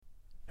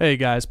Hey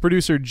guys,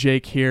 producer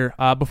Jake here.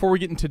 Before we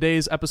get into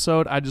today's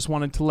episode, I just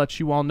wanted to let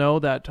you all know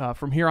that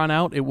from here on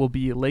out, it will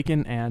be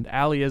Laken and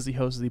Allie as the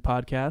host of the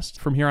podcast.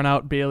 From here on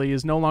out, Bailey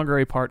is no longer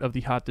a part of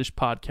the Hot Dish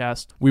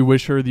podcast. We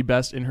wish her the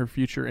best in her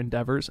future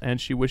endeavors, and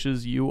she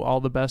wishes you all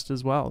the best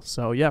as well.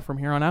 So yeah, from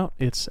here on out,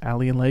 it's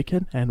Allie and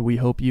Laken, and we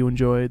hope you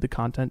enjoy the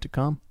content to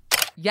come.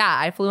 Yeah,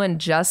 I flew in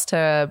just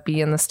to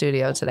be in the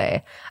studio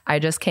today. I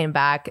just came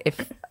back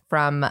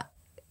from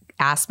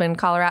Aspen,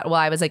 Colorado. Well,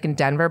 I was like in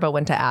Denver, but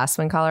went to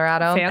Aspen,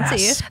 Colorado.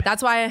 Fancy.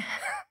 Aspen.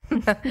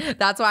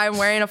 That's why I'm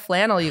wearing a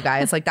flannel, you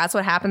guys. Like, that's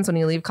what happens when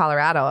you leave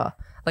Colorado.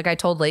 Like, I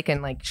told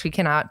Laken, like, she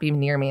cannot be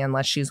near me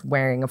unless she's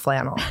wearing a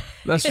flannel.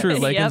 That's true.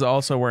 Laken's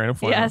also wearing a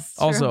flannel. Yes,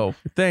 true. Also,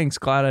 thanks.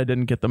 Glad I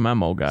didn't get the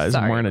memo, guys.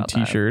 I'm Sorry wearing a about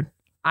that. t-shirt.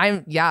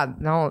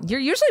 You're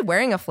usually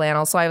wearing a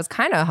flannel, so I was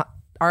kind of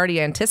already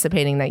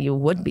anticipating that you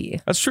would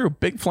be. That's true.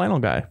 Big flannel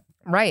guy.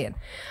 Right.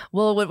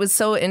 Well, what was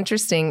so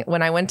interesting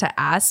when I went to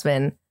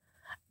Aspen,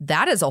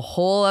 that is a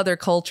whole other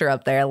culture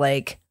up there.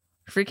 Like,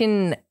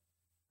 freaking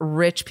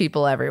rich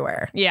people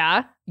everywhere.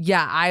 Yeah.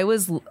 Yeah, I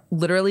was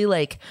literally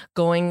like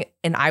going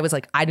and I was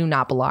like, I do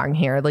not belong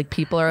here. Like,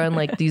 people are in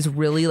like these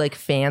really like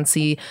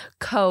fancy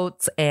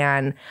coats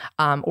and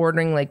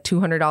ordering like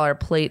 $200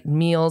 plate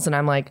meals. And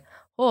I'm like,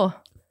 oh,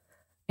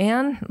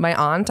 and my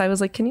aunt, I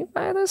was like, can you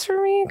buy this for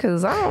me?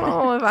 Because I don't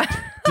know if I...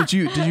 Did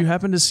you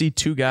happen to see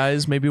two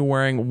guys maybe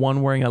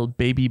one wearing a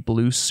baby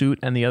blue suit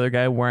and the other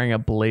guy wearing a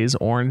blaze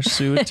orange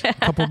suit? A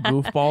couple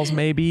goofballs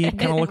maybe.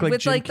 Kind of look like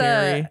with Jim like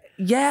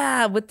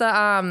Carrey. with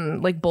the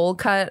like bowl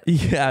cut.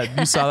 Yeah,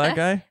 you saw that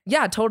guy?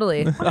 Yeah,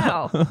 totally.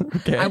 Wow.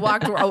 Okay.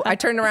 I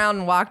turned around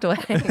and walked away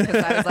because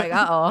I was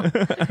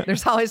like,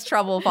 there's always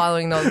trouble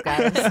following those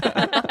guys.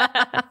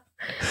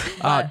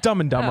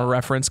 Dumb and Dumber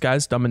reference,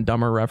 guys. Dumb and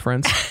Dumber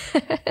reference.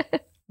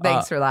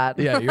 Thanks for that.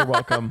 Yeah, you're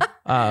welcome.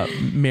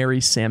 Mary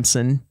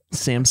Samsonite.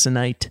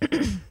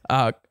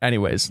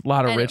 Anyways, a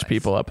lot of rich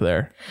people up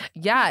there.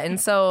 Yeah, and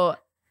so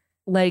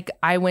like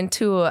I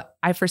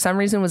for some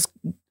reason was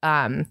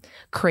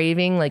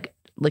craving like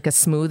a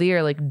smoothie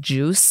or like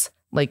juice.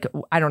 Like,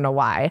 I don't know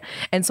why.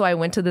 And so I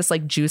went to this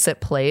like juice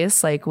it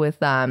place like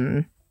with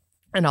and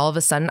all of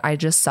a sudden I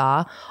just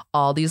saw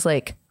all these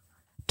like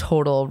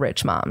total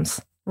rich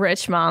moms.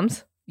 Rich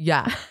moms.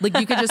 Yeah. Like,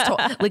 you could just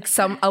like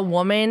a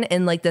woman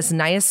in like this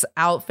nice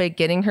outfit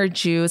getting her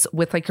juice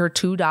with like her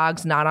two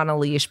dogs not on a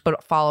leash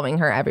but following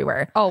her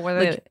everywhere. Oh, were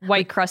they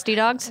white crusty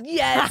dogs?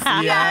 Yes.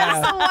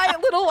 Yes. The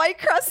little white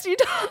crusty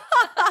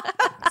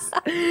dogs.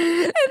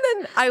 And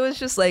then I was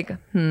just like,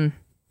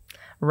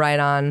 right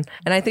on.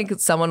 And I think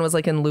someone was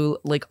like in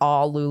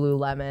all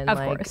Lululemon. Of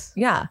like, course.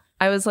 Yeah.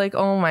 I was like,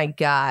 oh my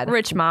God.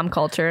 Rich mom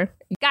culture.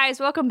 Guys,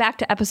 welcome back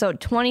to episode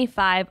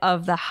 25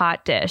 of The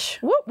Hot Dish.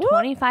 Whoop, whoop.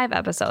 25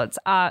 episodes.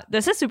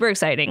 This is super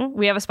exciting.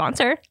 We have a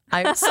sponsor.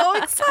 I'm so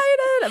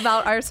excited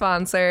about our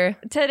sponsor.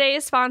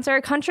 Today's sponsor,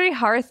 Country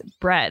Hearth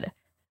Bread,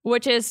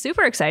 which is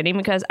super exciting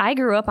because I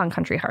grew up on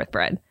Country Hearth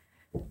bread.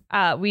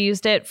 We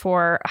used it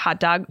for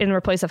hot dog in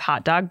replace of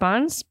hot dog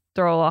buns.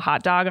 Throw a little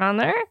hot dog on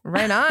there.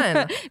 Right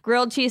on.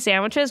 Grilled cheese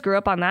sandwiches. Grew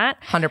up on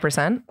that.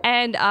 100%.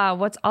 And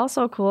what's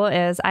also cool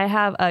is I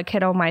have a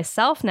kiddo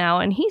myself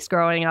now, and he's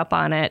growing up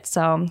on it.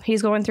 So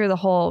he's going through the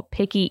whole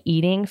picky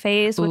eating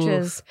phase, which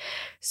is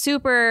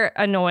super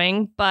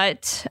annoying.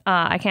 But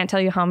I can't tell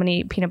you how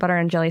many peanut butter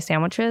and jelly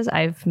sandwiches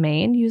I've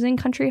made using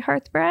Country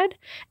Hearth bread,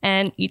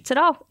 and eats it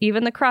all,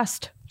 even the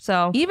crust.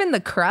 So even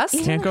the crust?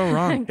 Can't go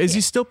wrong. Is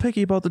he still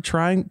picky about the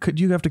triangle? Could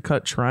you have to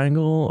cut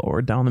triangle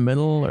or down the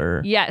middle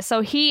or? Yeah.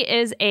 So he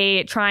is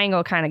a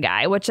triangle kind of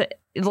guy, which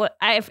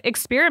I've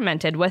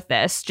experimented with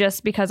this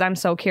just because I'm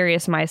so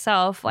curious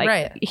myself. Like,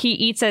 right. He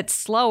eats it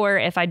slower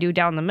if I do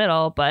down the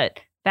middle,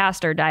 but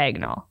faster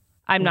diagonal.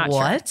 I'm not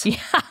sure.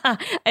 Yeah,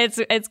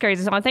 it's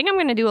crazy. So I think I'm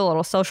going to do a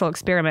little social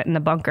experiment in the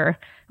bunker,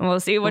 and we'll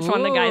see which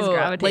one the guys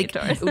gravitate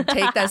towards.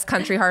 Take this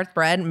Country Hearth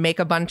bread, make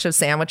a bunch of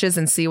sandwiches,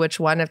 and see which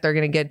one, if they're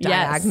going to get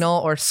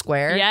diagonal or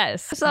square.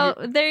 Yes. So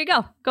there you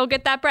go. Go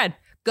get that bread.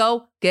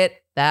 Go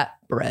get that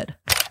bread.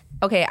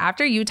 Okay,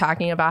 after you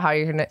talking about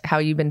how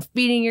you've been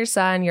feeding your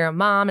son, you're a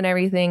mom and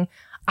everything,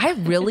 I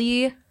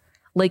really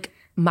like.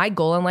 My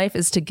goal in life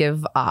is to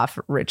give off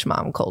rich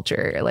mom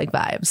culture, like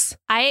vibes.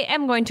 I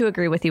am going to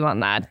agree with you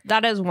on that.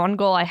 That is one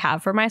goal I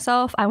have for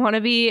myself. I want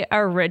to be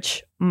a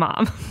rich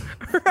mom.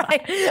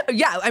 Right.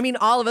 Yeah. I mean,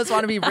 all of us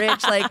want to be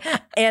rich,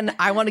 and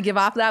I want to give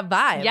off that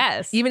vibe.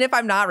 Yes. Even if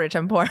I'm not rich,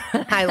 I'm poor.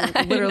 I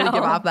literally give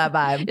off that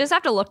vibe. You just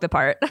have to look the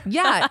part.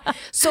 Yeah.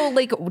 So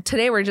like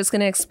today we're just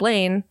going to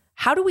explain,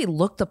 how do we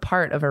look the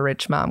part of a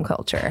rich mom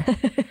culture?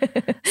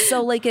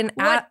 So like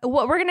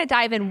what we're going to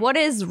dive in. What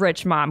is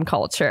rich mom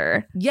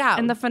culture? Yeah.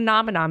 And the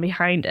phenomenon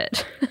behind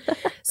it.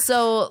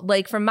 So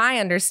like from my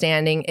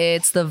understanding,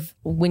 it's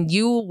when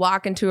you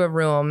walk into a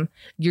room,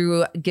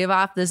 you give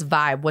off this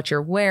vibe, what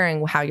you're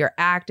wearing, how you're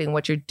acting,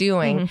 what you're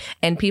doing.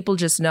 And people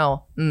just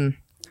know,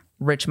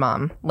 rich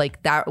mom,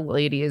 like that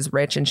lady is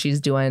rich and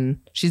she's doing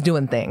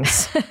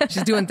things.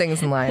 She's doing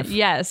things in life.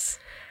 Yes.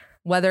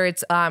 Whether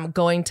it's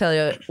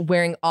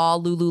wearing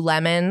all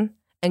Lululemon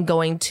and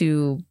going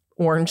to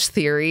Orange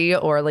Theory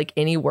or like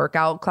any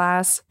workout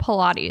class.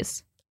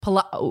 Pilates.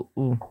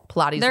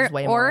 Pilates is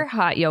way Or more.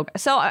 hot yoga.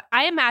 So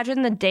I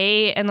imagine the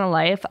day in the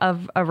life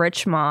of a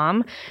rich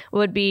mom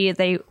would be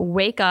they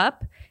wake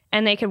up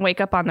and they can wake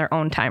up on their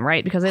own time,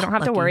 right? Because they don't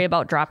have to Lucky. worry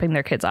about dropping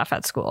their kids off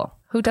at school.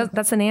 Who does?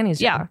 That's the nanny's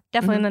job. Yeah,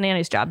 definitely the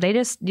nanny's job. They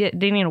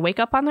need to wake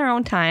up on their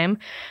own time.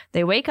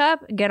 They wake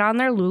up, get on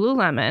their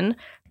Lululemon.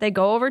 They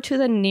go over to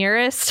the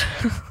nearest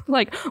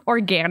like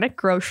organic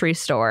grocery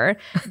store,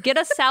 get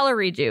a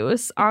celery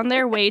juice on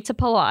their way to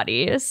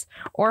Pilates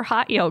or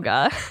hot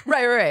yoga.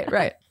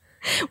 Right.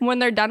 When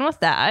they're done with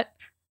that,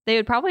 they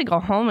would probably go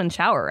home and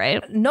shower,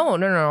 right?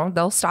 No.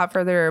 They'll stop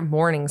for their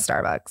morning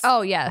Starbucks.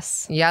 Oh,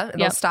 yes. Yeah,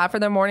 they'll stop for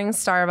their morning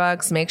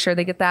Starbucks. Make sure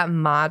they get that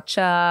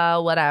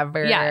matcha,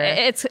 whatever. Yeah,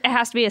 it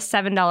has to be a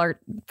 $7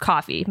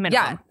 coffee minimum.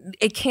 Yeah,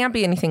 it can't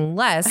be anything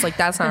less. Like,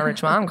 that's not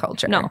rich mom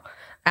culture. No.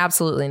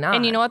 Absolutely not.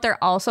 And you know what?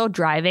 They're also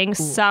driving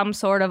some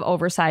sort of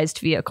oversized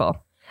vehicle.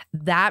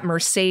 that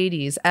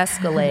Mercedes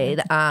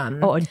Escalade.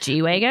 Oh, a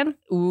G-Wagon?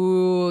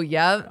 Ooh,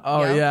 yep.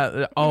 Oh yep.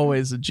 yeah,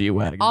 always a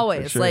G-Wagon. for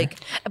Always sure. like,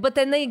 but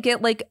then they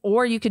get like,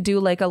 or you could do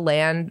like a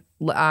Land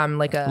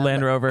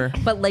Rover.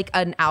 but like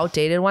an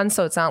outdated one,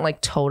 so it's not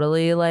like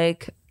totally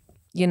like,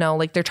 you know,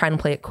 like they're trying to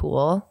play it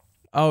cool.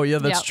 Oh yeah,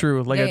 that's Yep.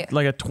 true. Like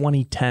Yeah, a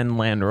 2010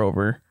 Land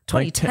Rover.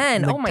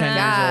 2010. Like Oh my 10 years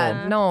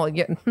god, no,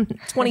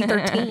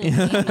 2013.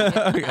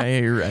 Yeah,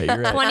 you're right.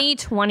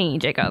 2020,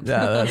 Jacob.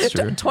 Yeah, that's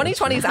true.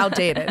 2020 is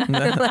outdated.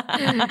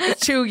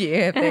 Cheugy,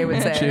 if they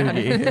would say.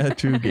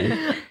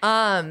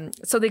 Cheugy.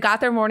 So they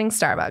got their morning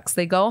Starbucks.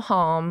 They go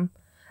home.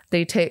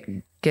 They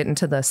get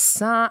into the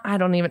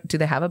sauna. Do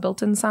they have a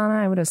built-in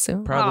sauna? I would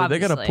assume. Probably. They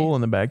got a Obviously. pool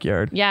in the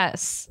backyard.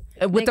 Yes.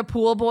 With the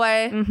pool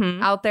boy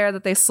out there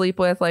that they sleep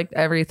with like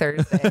every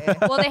Thursday.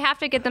 Well, they have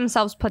to get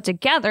themselves put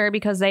together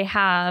because they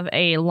have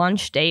a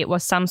lunch date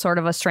with some sort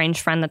of a strange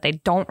friend that they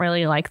don't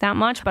really like that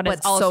much, but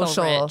it's also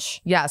social,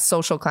 rich. yeah,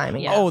 social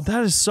climbing. Yeah. Oh,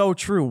 that is so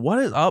true. What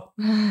is up?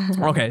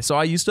 Okay, so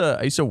I used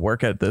to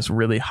work at this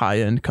really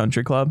high-end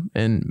country club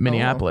in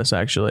Minneapolis,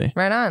 actually.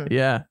 Right on.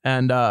 Yeah,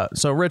 and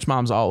so rich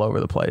moms all over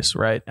the place,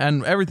 right?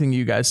 And everything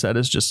you guys said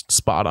is just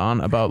spot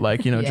on about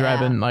like, you know, Yeah.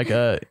 driving like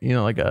a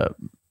G-Wagon?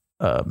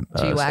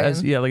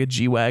 like a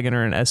G-Wagon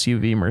or an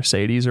SUV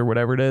Mercedes or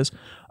whatever it is.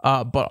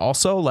 But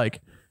also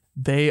like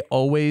they would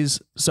always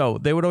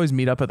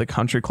meet up at the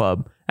country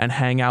club and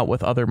hang out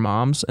with other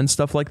moms and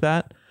stuff like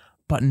that.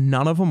 But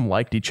none of them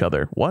liked each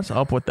other. What's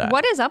up with that?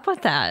 What is up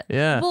with that?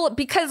 Yeah. Well,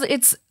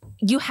 because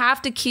you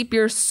have to keep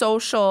your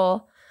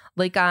social,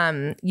 like,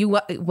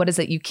 what is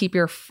it? You keep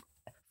your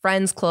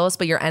friends close,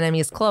 but your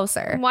enemies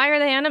closer. Why are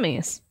they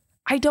enemies?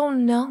 I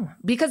don't know.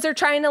 Because they're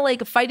trying to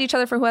like fight each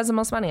other for who has the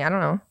most money. I don't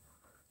know.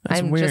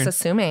 I'm weird. just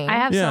assuming. I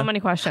have Yeah. so many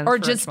questions. or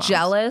for just rich moms.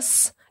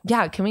 jealous.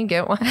 Yeah, can we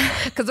get one?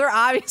 Because they're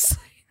obviously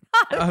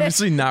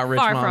Obviously not rich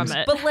Far moms. from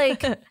it. but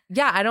like,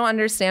 yeah, I don't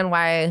understand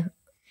why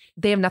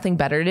they have nothing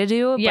better to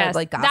do. Yes, but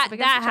like that gossip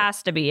against each other.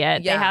 has to be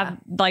it. Yeah. They have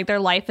like their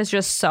life is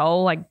just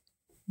so like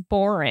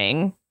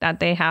boring that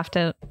they have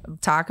to.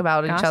 Talk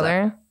about each Gossip.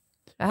 other.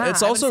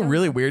 It's also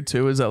really weird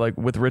too, is that like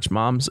with rich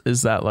moms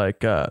is that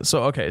like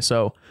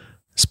so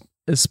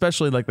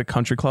especially like the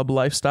country club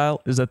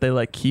lifestyle is that they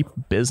like keep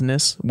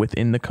business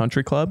within the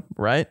country club,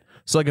 right?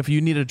 So like if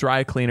you need a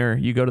dry cleaner,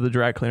 you go to the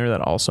dry cleaner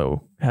that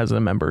also has a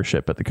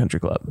membership at the country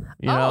club,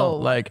 you know, Oh.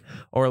 like,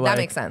 or like, that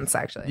makes sense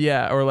actually.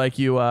 yeah. Or like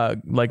you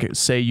like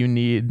say you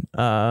need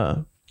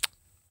I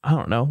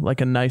don't know,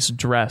 like a nice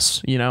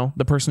dress, you know,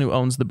 the person who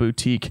owns the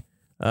boutique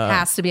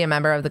Has to be a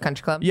member of the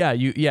country club.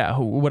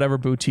 whatever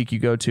boutique you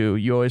go to,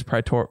 you always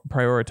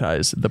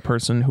prioritize the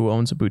person who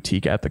owns a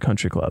boutique at the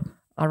country club.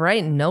 All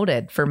right,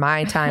 noted for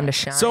my time to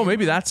shine. So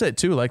maybe that's it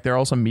too. Like they're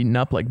also meeting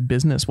up like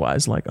business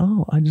wise. Like,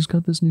 oh, I just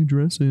got this new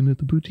dress in at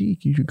the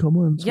boutique. You should come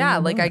on. yeah,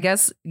 like I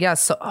guess, yeah.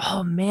 So,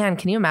 oh man,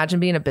 can you imagine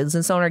being a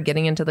business owner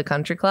getting into the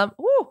country club?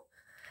 Ooh.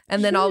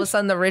 And then all of a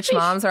sudden the rich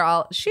moms are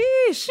all,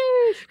 sheesh.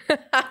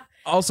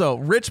 Also,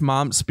 rich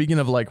mom. Speaking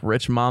of like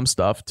rich mom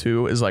stuff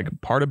too, is like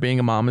part of being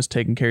a mom is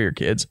taking care of your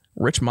kids.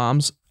 Rich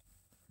moms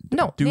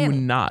No, do nanny.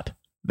 not.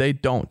 They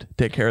don't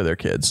take care of their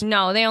kids.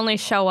 No, they only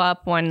show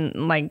up when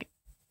like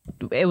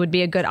it would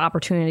be a good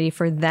opportunity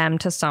for them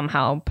to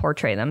somehow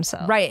portray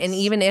themselves. Right. And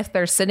even if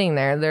they're sitting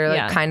there, they're like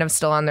Yeah. kind of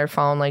still on their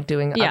phone, like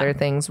doing Yeah. other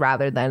things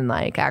rather than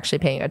like actually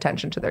paying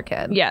attention to their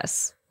kid.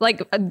 Yes.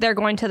 Like they're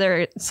going to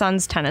their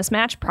son's tennis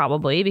match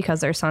probably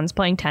because their son's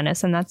playing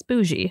tennis and that's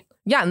bougie.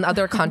 Yeah. And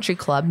other country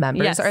club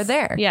members Yes. are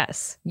there.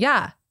 Yes.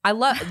 Yeah. I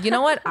love, you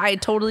know what? I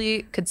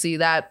totally could see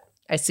that.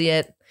 I see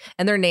it.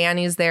 And their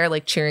nanny's there,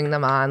 like cheering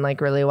them on,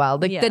 like really well.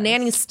 Like Yes. the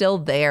nanny's still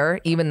there,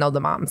 even though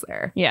the mom's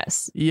there.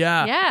 Yes.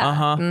 Yeah. Yeah.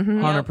 Uh-huh.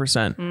 Mhm.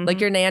 100%. Like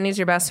your nanny's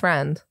your best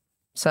friend.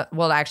 So,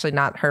 well, actually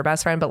not her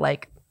best friend, but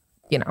like,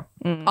 you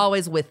know,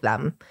 always with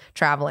them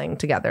traveling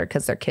together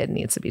because their kid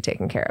needs to be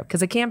taken care of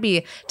because it can't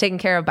be taken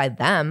care of by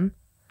them.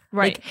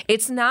 Right. Like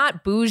it's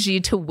not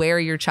bougie to wear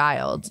your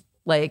child.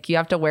 Like you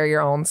have to wear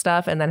your own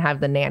stuff and then have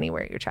the nanny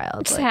wear your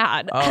child. Like,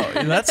 Sad. Oh,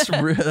 that's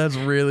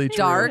really true.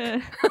 dark.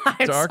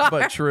 Dark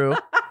but true.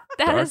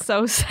 That is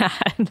so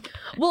sad.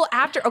 Well,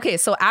 after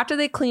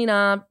they clean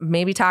up,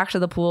 maybe talk to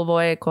the pool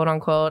boy, quote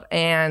unquote,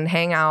 and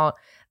hang out,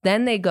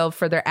 then they go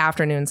for their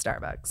afternoon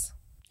Starbucks.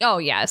 Oh,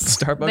 yes.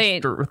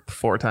 Starbucks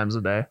 4 times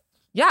a day.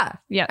 Yeah.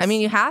 Yes. I mean,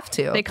 you have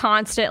to. They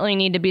constantly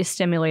need to be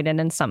stimulated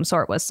in some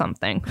sort with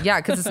something. Yeah,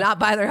 because it's not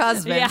by their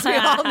husbands. We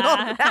all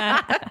know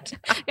that.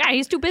 Yeah,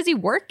 he's too busy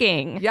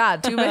working. Yeah,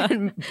 too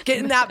bad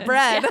getting that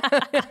bread.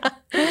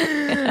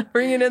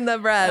 Bringing in the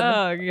bread.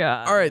 Oh,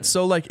 God. All right.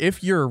 So like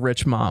if you're a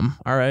rich mom,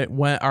 all right,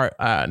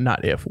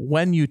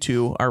 when you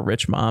two are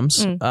rich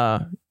moms,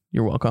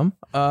 you're welcome.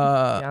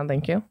 Yeah,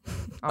 thank you.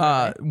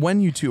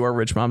 When you two are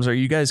rich moms, are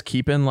you guys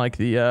keeping like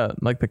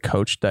the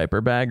Coach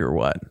diaper bag or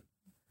what?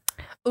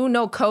 Oh,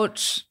 no,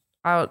 Coach.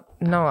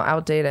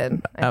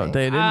 Outdated.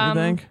 Outdated, you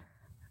think?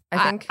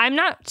 I think. I'm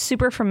not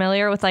super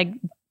familiar with like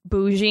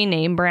bougie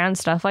name brand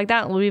stuff like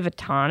that. Louis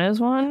Vuitton is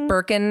one.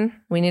 Birkin.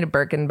 We need a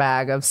Birkin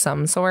bag of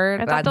some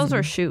sort. I thought those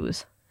were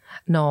shoes.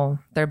 No,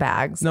 they're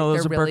bags. No,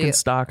 those are really...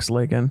 Birkenstocks,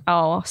 Laken.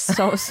 Oh,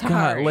 so sorry.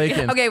 God,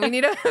 Laken. Okay, we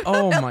need a...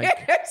 Oh my...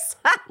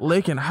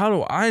 Laken, how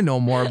do I know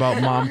more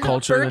about mom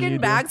culture than you Birkin do?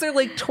 bags are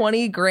like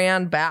 20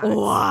 grand bags.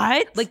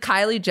 What? Like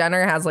Kylie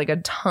Jenner has like a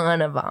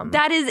ton of them.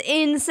 That is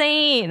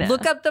insane.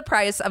 Look up the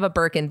price of a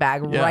Birkin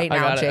bag right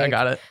now, Jake. I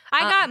got it.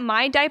 I got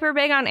my diaper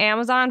bag on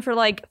Amazon for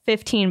like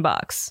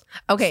 $15.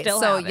 Okay, Still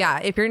so have it. yeah,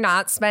 if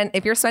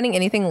you're spending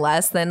anything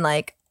less than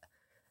like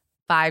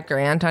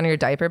 $5,000 on your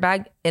diaper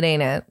bag, it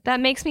ain't it. That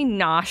makes me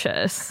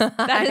nauseous.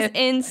 That is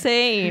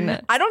insane.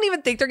 I don't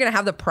even think they're gonna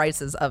have the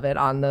prices of it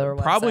on their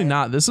website. Probably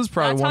not. This is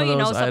probably That's one how of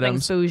you those know something's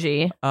items. bougie.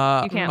 You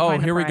can't Oh,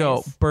 find the here we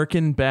go. price.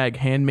 Birkin bag,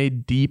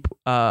 handmade deep,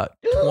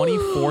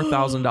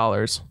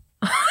 $24,000.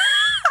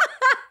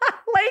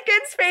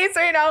 Laken's face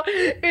right now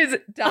is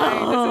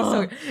dying.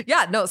 This is so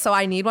yeah, no, so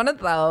I need one of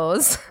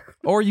those.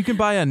 Or you can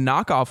buy a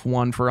knockoff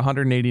one for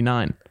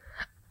 $189.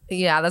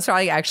 Yeah, that's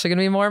probably actually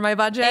gonna be more in my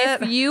budget.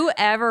 If you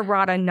ever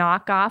brought a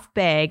knockoff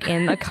bag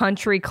in a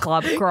country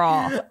club,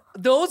 girl,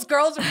 Those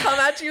girls would come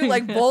at you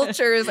like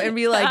vultures and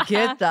be like,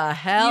 get the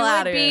hell you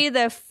out would of be here.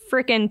 the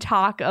freaking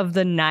talk of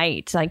the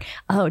night. Like,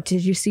 oh,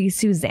 did you see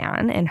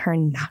Suzanne and her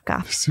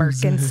knockoff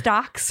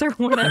Birkenstocks or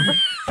whatever?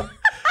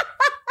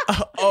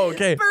 Oh,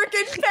 okay.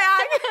 Birkin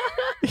bag.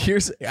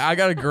 I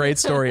got a great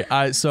story.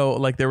 So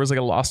like there was like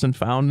a lost and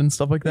found and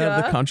stuff like that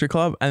at the country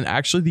club, and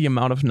actually the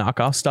amount of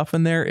knockoff stuff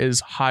in there is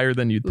higher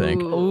than you'd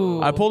think.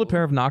 Ooh. I pulled a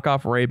pair of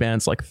knockoff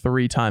Ray-Bans like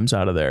 3 times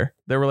out of there.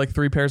 There were like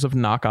 3 pairs of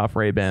knockoff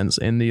Ray-Bans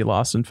in the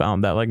lost and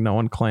found that like no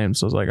one claimed.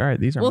 So I was like, all right,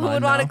 these are Well, mine who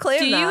would now. want to claim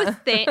Do that? you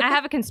think, I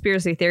have a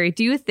conspiracy theory.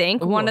 Do you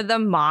think one of the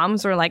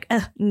moms were like,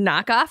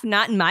 knockoff,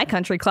 not in my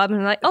country club? And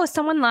they're like, oh,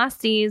 someone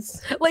lost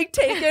these. Like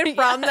take it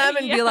from them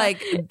and be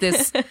like,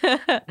 this,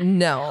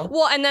 no.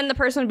 Well, and then the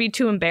person would be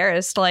too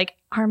embarrassed. Like,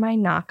 are my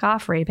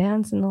knockoff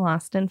Ray-Bans in the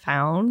lost and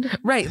found?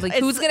 Right. Like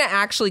who's going to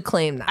actually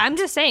claim that? I'm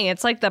just saying,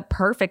 it's like the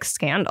perfect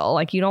scandal.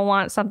 Like, you don't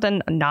want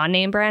something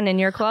non-name brand in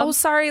your club. Oh,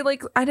 sorry.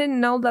 Like I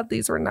didn't know that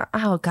these were not.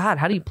 Oh God,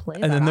 how do you play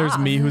that And then there's off?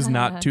 me who's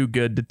not too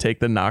good to take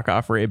the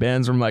knockoff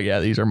Ray-Bans. I'm like,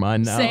 yeah, these are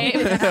mine now. Same.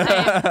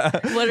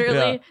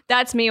 Literally, Yeah.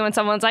 that's me when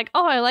someone's like,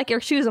 "Oh, I like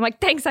your shoes." I'm like,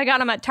 "Thanks, I got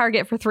them at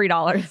Target for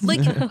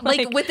 $3."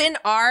 Like within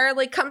our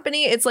like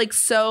company, it's like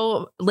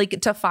so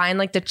like to find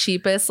like the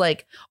cheapest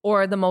like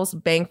or the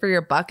most bang for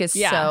your buck is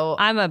so.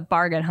 I'm a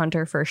bargain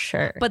hunter for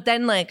sure. But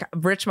then like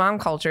rich mom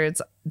culture,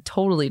 it's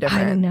totally I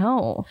different.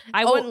 know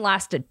I wouldn't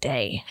last a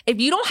day.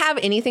 If you don't have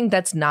anything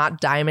that's not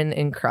diamond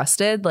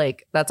encrusted,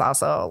 like that's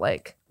also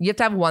like you have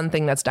to have one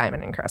thing that's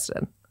diamond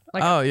encrusted.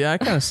 Oh yeah, I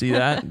kind of see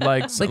that.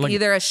 Like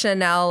Either a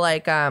Chanel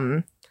like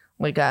a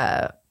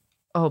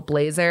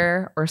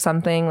blazer or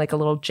something, like a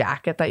little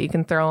jacket that you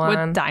can throw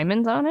on. With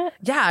diamonds on it.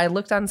 Yeah, I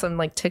looked on some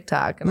like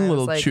TikTok and a I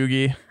little was like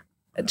chuggy.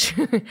 That's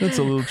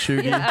a little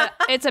chuggy.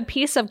 It's a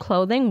piece of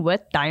clothing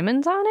with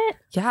diamonds on it.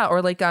 yeah,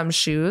 or like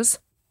shoes.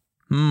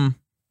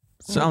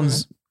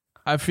 Sounds.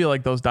 I feel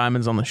like those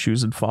diamonds on the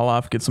shoes would fall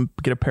off. Get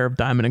a pair of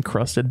diamond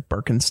encrusted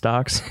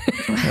Birkenstocks.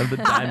 Have the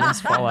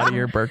diamonds fall out of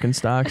your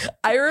Birkenstocks.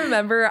 I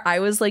remember I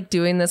was like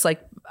doing this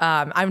like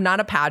I'm not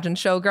a pageant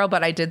show girl,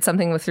 but I did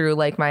something through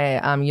like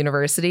my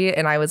university,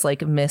 and I was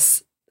like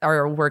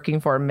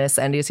working for Miss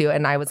NDSU,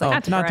 and I was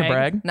like, Not to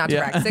brag. Not to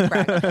brag, sick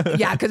brag.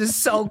 Yeah, because it's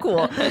so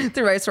cool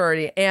through my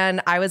sorority.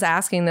 And I was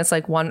asking this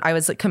I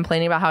was like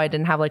complaining about how I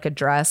didn't have like a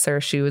dress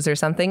or shoes or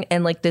something,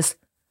 and like this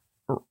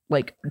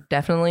like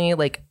definitely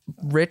like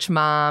rich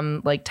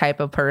mom like type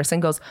of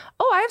person goes,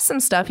 oh, I have some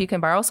stuff you can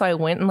borrow. So I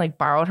went and like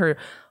borrowed her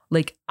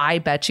like I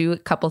bet you a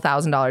couple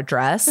 $1,000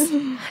 dress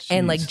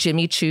and like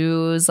Jimmy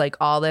Choo's, like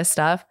all this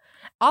stuff.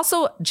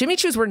 Also, Jimmy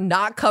Choo's were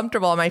not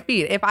comfortable on my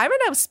feet. If I'm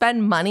gonna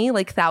spend money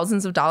like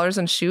thousands of dollars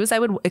on shoes, I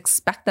would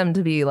expect them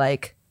to be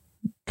like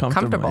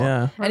comfortable.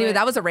 Yeah. Anyway,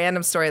 that was a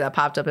random story that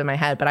popped up in my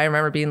head, but I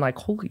remember being like,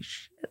 holy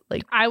shit,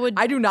 like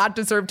I do not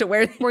deserve to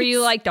wear these. Were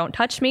you like, don't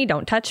touch me,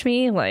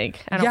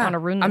 like I don't want to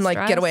ruin this I'm like,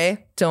 dress. get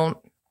away, don't.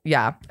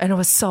 Yeah, and it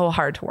was so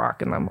hard to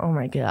walk in them. Oh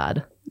my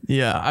god.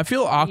 Yeah, I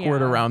feel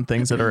awkward around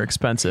things that are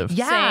expensive.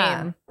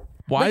 Yeah. Same.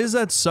 Why is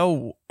that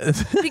so?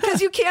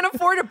 Because you can't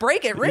afford to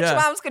break it. Rich Yeah.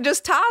 moms could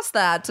just toss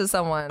that to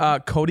someone.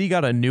 Cody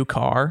got a new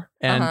car,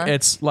 and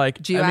it's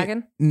like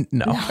G-Wagon?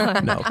 No.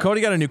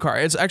 Cody got a new car.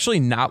 It's actually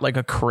not like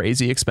a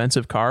crazy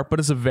expensive car, but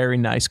it's a very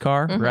nice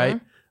car, right?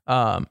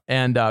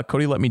 And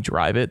Cody let me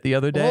drive it the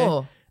other day,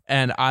 Oh.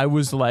 and I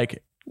was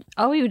like,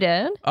 Oh, you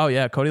did? "Oh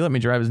yeah, Cody let me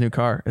drive his new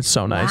car. It's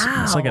so nice.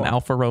 It's like an Wow.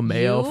 Alfa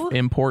Romeo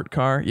import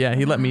car. Yeah,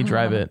 he let me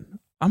drive it.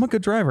 I'm a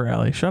good driver,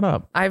 Allie. Shut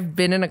up. I've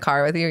been in a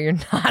car with you. You're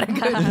not a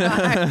good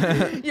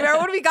driver. You remember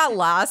when we got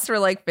lost for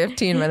like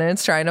 15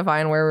 minutes trying to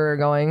find where we were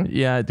going?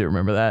 Yeah, I do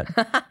remember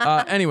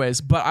that.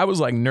 Anyways, but I was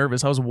like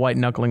nervous. I was white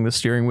knuckling the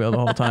steering wheel the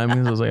whole time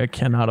because I was like, I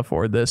cannot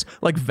afford this.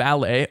 Like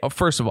valet.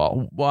 First of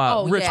all,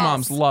 rich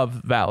moms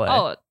love valet.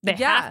 Oh, they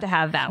have to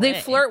have valet.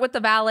 They flirt with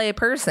the valet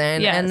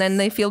person Yes. and then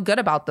they feel good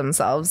about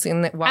themselves.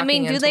 And I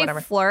mean, do they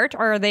flirt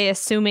or are they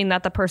assuming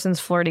that the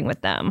person's flirting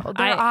with them?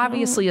 They're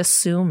obviously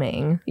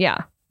assuming.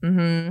 Yeah.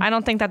 I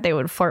don't think that they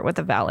would flirt with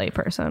a valet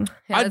person.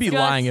 I'd be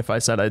lying if I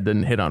said I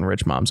didn't hit on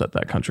rich moms at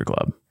that country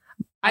club.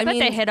 I bet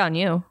they hit on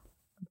you.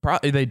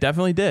 Probably, they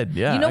definitely did.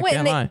 Yeah, You know I what?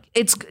 can't lie.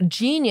 It's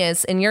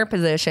genius in your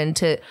position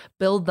to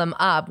build them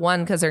up.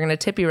 One, because they're going to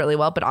tip you really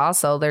well, but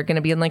also they're going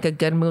to be in like a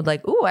good mood.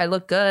 Like, ooh, I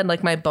look good.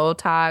 Like my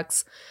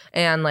Botox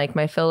and like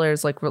my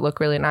fillers like look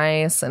really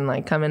nice and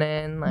like coming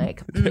in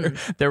like.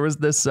 There was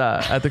this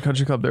at the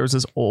country club. There was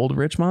this old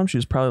rich mom. She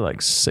was probably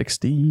like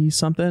 60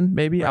 something,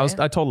 maybe. Right.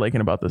 I told Laken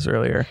about this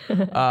earlier.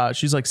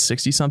 She's like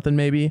 60 something,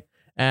 maybe,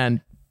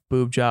 and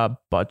boob job,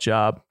 butt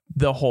job,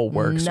 the whole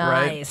works,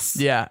 Nice.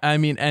 right? Yeah, I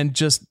mean, and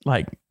just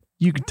like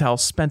you could tell,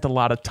 spent a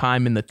lot of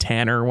time in the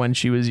tanner when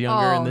she was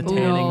younger in the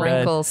tanning bed.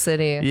 Wrinkle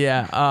City.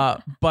 Yeah,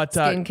 but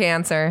Skin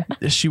cancer.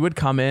 she would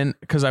come in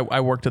because I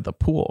worked at the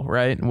pool,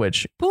 right?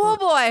 Which Pool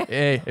boy.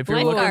 hey, if you're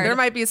Lifeguard. looking, There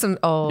might be some.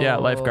 yeah,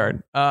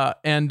 lifeguard.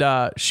 And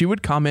she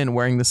would come in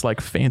wearing this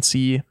like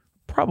fancy,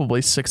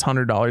 probably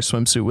 $600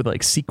 swimsuit with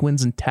like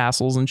sequins and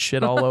tassels and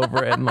shit all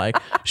over it, and like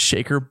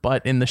shake her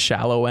butt in the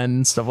shallow end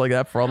and stuff like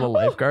that for all the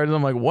lifeguards. And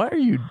I'm like, what are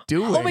you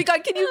doing? Oh my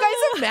god! Can you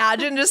guys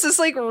imagine just this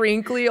like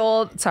wrinkly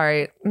old,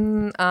 person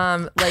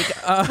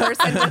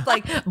with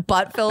like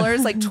butt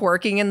fillers, like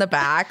twerking in the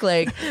back,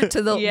 like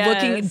to the Yes.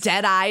 looking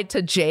dead eyed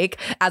to Jake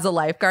as a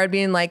lifeguard,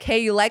 being like, "Hey,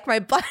 you like my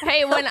butt?"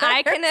 Hey, when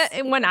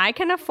I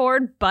can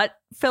afford butt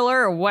filler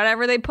or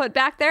whatever they put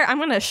back there, I'm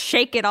gonna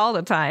shake it all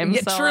the time.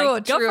 Yeah, So, true,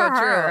 like, go true, for true.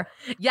 her.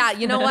 Yeah,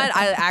 you know what?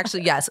 I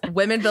actually, yes,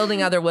 women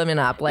building other women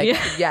up. Like,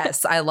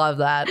 yes, I love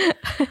that.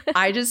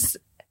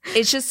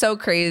 It's just so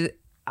crazy.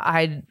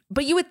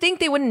 But you would think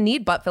they wouldn't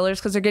need butt fillers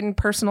because they're getting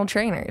personal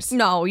trainers.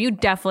 No, you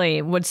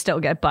definitely would still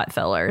get butt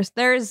fillers.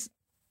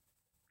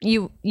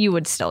 You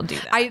would still do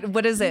that.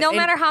 What is it? No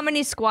matter how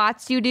many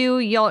squats you do,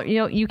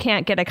 you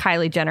can't get a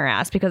Kylie Jenner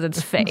ass because it's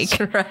fake.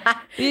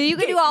 You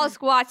can do all the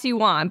squats you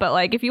want, but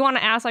like if you want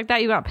an ass like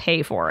that, you gotta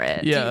pay for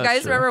it. Yeah, Do you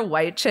guys remember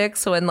White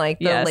Chicks when like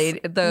the Yes.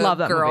 Love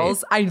that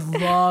girls? I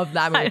love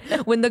that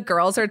movie. When the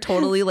girls are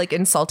totally like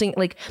insulting,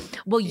 like,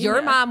 well,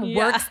 your mom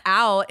works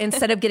out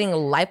instead of getting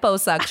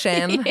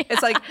liposuction.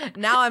 It's like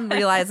now I'm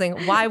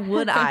realizing why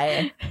would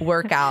I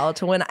work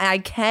out when I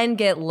can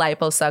get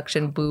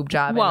liposuction boob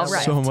job? Well, in a right.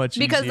 life? So much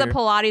Because the easier.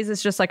 Pilates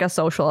is just like a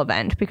social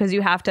event because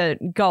you have to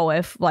go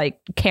if like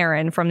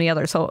Karen from the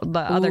other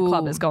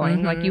club is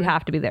going. Like you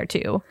have to be there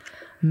too.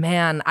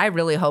 Man, I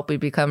really hope we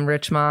become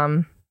rich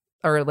mom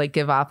or like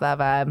give off that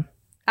vibe.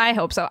 I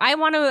hope so. I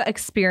want to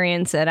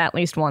experience it at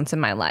least once in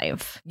my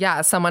life.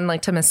 Yeah, someone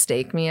like to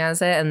mistake me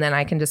as it, and then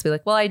I can just be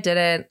like, well, I did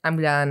it.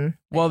 I'm done.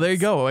 Well, there you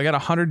go. I got a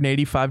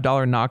 $185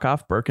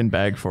 knockoff Birkin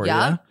bag for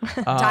Yeah.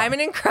 you.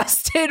 Diamond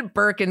encrusted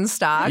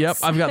Birkenstocks. Yep,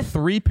 I've got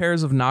 3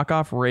 pairs of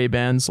knockoff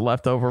Ray-Bans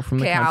left over from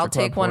the Okay, country I'll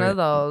club take for one you. of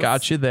those.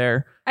 Got you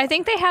there. I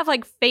think they have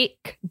like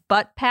fake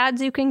butt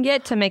pads you can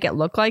get to make it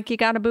look like you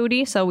got a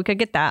booty. So we could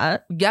get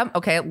that. Yep.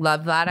 Okay.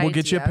 Love that idea. We'll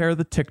get you a pair of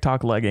the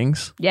TikTok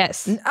leggings.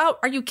 Yes. Oh,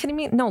 are you kidding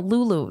me? No,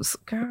 Lulu's.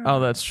 Girl. Oh,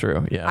 that's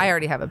true. Yeah. I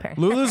already have a pair.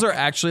 Lulu's are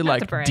actually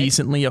like brag.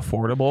 decently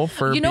affordable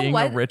for You know being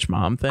what? a rich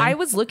mom thing. I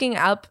was looking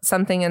up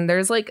something, and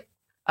there's like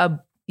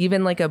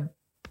even like a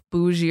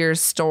bougier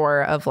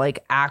store of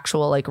like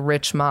actual like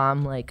rich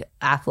mom like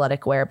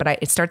athletic wear, but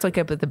it starts like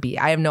with a B.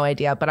 I have no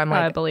idea, but I'm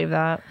I like, believe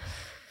that.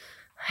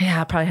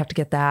 yeah, I probably have to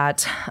get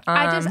that.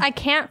 I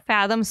can't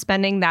fathom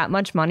spending that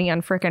much money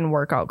on freaking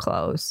workout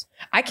clothes.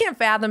 I can't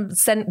fathom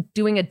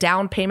doing a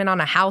down payment on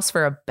a house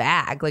for a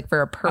bag, like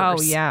for a purse. Oh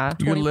yeah.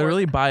 you could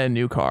literally buy a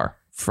new car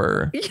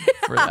for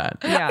that.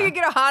 Yeah. I could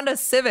get a Honda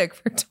Civic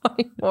for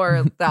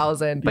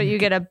 $24,000. But you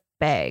get a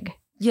bag.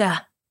 yeah,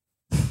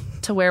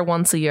 to wear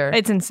once a year.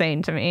 It's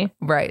insane to me.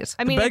 Right.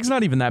 I The mean, bag's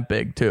not even that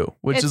big too,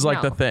 which It's is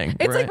like no. the thing.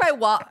 It's right?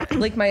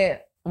 like my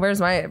where's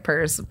my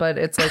purse? But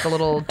it's like a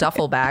little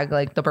duffel bag.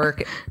 Like the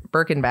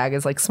Birkin bag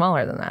is like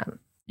smaller than that.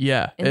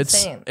 Yeah,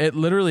 Insane. it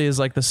literally is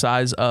like the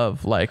size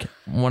of like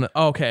one.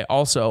 Okay,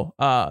 also,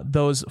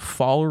 those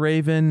Fall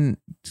Raven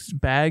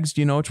bags.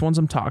 Do you know which ones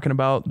I'm talking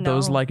about? No,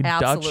 those like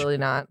Absolutely Dutch.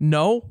 not.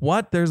 No,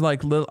 what? There's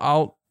like little.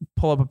 I'll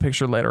pull up a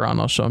picture later on.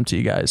 I'll show them to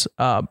you guys.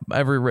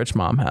 Every rich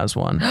mom has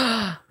one.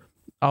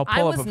 I'll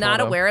pull I up was a not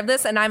photo. aware of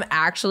this, and I'm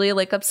actually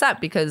like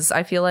upset because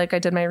I feel like I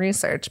did my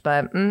research,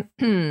 but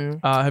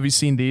Have you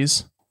seen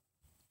these?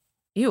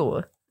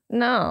 ew.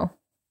 No.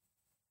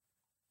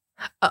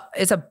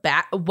 It's a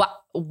back.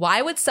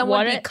 Why would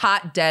someone be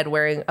caught dead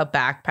wearing a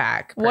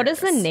backpack? What is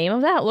the Curtis? name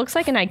of that? It looks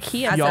like an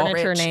IKEA As a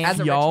furniture rich- name. as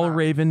a rich Y'all mom.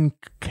 Raven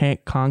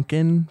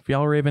Conkin?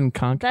 Y'all Raven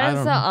Conkin? I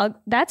don't know.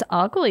 That's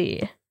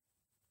ugly.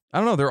 I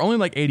don't know. They're only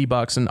like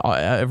 $80 and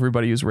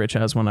everybody who's rich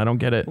has one. I don't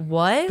get it.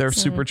 What? They're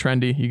super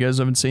trendy. You guys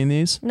haven't seen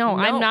these? No,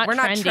 I'm not We're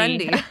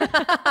trendy. not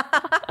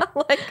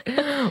trendy.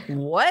 Like,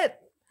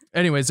 what?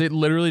 Anyways, they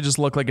literally just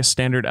look like a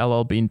standard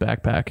LL Bean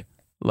backpack.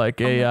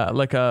 Like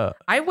a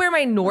I wear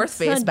my North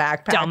Face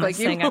backpack. Dumbest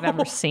like thing I've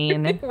ever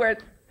seen. Wear-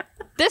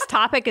 This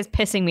topic is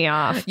pissing me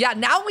off. Yeah,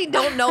 now we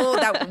don't know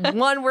that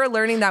one, we're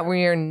learning that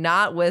we are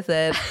not with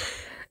it.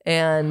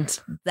 And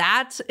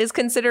that is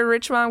considered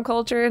rich mom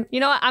culture. You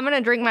know what? I'm going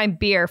to drink my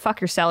beer.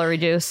 Fuck your celery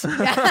juice.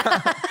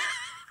 The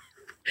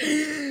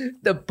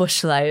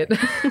bushlight.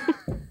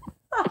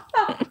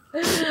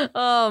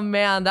 Oh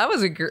man, that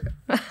was a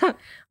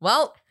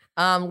well,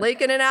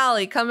 Laken and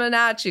Allie coming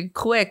at you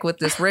quick with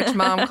this rich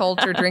mom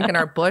culture, drinking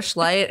our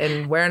bushlight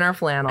and wearing our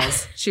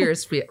flannels.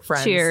 Cheers,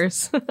 friends.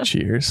 Cheers.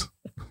 cheers.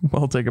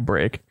 We'll take a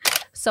break.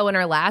 So in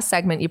our last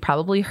segment, you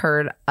probably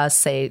heard us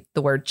say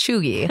the word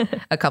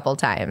cheugy a couple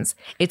times.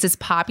 It's this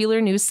popular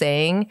new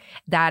saying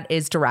that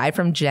is derived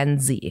from Gen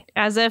Z.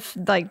 As if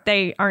like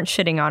they aren't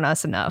shitting on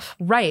us enough.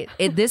 Right.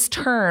 This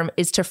term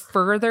is to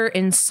further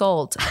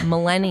insult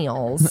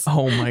millennials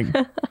Oh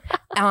my.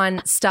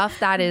 on stuff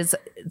that is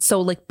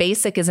so like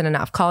basic isn't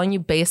enough. Calling you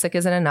basic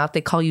isn't enough.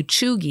 They call you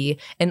cheugy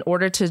in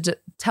order to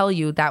tell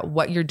you that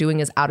what you're doing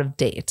is out of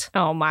date,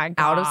 Oh my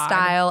God. out of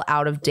style,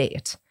 out of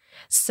date.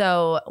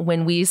 So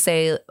when we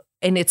say,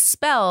 and it's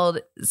spelled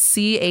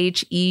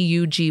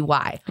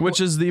Cheugy, Which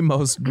is the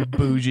most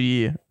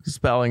bougie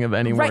spelling of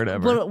any word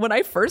ever. When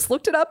I first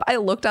looked it up, I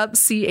looked up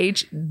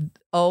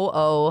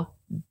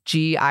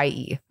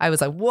CHOOGIE. I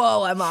was like,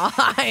 whoa,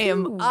 I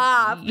am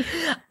off.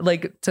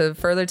 Like, to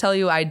further tell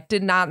you, I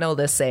did not know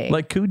this saying.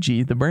 Like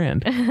Cheugy, the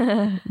brand.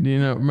 Do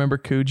you remember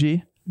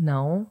Cheugy?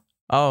 No.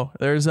 Oh,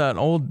 there's an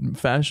old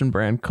fashioned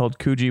brand called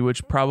Cheugy,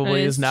 which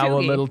probably It's is now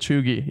a Cheugy. little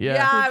cheugy.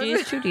 Yeah.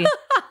 Cheugy.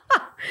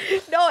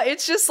 No,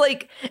 it's just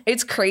like,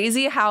 it's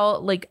crazy how,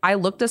 like, I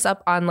looked this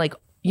up on, like,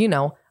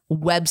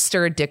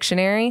 Webster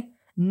Dictionary.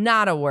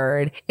 Not a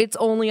word. It's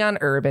only on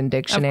Urban Of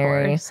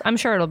Dictionary. course. I'm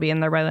sure it'll be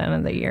in there by the end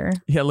of the year.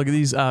 Yeah, look at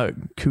these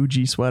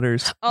Cheugy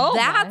sweaters. Oh,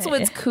 That's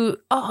what's cool.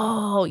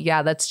 Oh,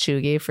 yeah, that's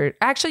cheugy for.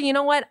 Actually, you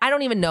know what? I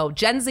don't even know.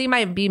 Gen Z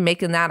might be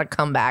making that a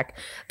comeback.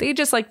 They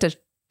just like to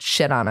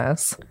shit on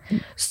us.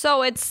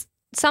 So it's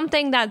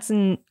something that's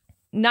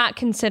not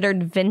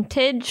considered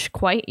vintage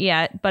quite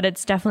yet, but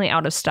it's definitely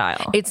out of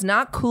style. It's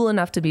not cool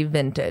enough to be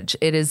vintage.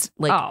 It is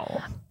like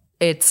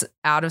it's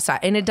out of style,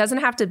 and it doesn't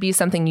have to be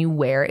something you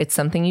wear. It's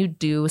something you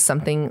do.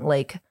 Something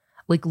like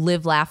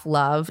live, laugh,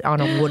 love on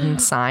a wooden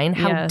sign.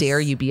 How Yes. dare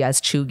you be as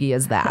cheugy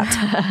as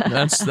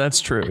that? That's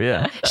true.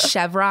 Yeah.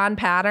 Chevron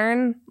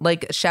pattern.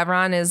 Like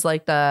chevron is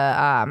like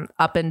the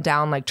up and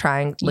down, like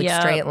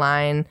Yep. straight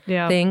line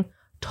Yep. thing.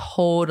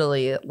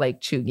 Totally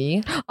like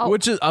cheugy.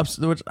 Which is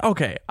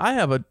okay. I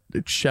have a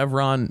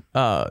chevron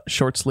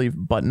short sleeve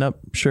button up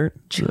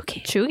shirt.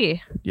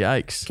 Cheugy.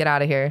 Yikes. Get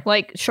out of here.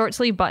 Like short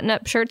sleeve button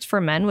up shirts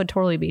for men would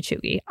totally be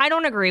cheugy. I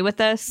don't agree with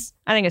this.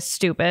 I think it's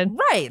stupid.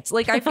 Right.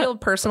 Like I feel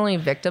personally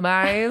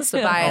victimized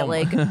by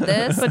like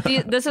this. But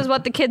this is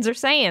what the kids are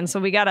saying, so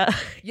we gotta.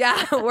 Yeah,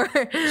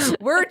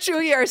 we're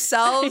cheugy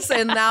ourselves,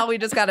 and now we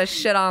just gotta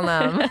shit on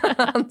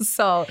them.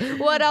 So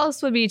What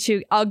else would be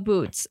cheugy? Ugg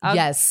boots.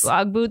 Yes.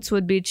 Ugg boots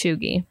would be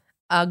cheugy.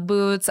 Ugg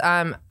boots.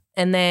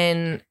 And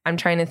then I'm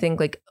trying to think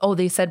like, oh,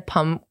 they said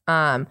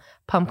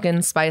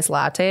pumpkin spice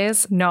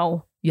lattes.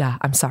 No. Yeah,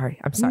 I'm sorry.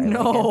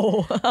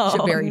 No.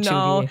 Should very no.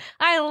 cheugy.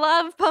 I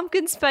love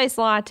pumpkin spice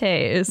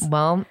lattes.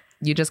 Well,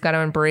 you just got to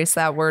embrace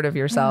that word of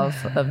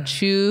yourself of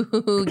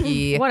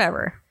cheugy.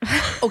 Whatever.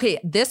 Okay,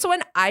 this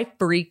one I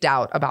freaked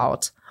out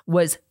about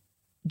was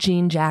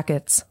jean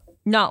jackets.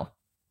 No.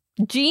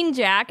 Jean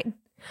jacket.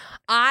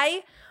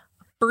 I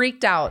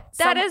freaked out.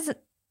 That is.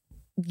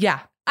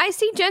 Yeah. I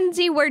see Gen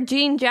Z wear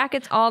jean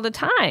jackets all the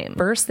time.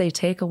 First, they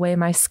take away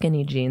my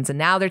skinny jeans, and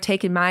now they're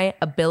taking my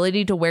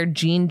ability to wear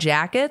jean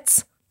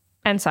jackets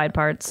And side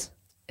parts.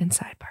 and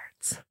side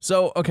parts.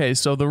 So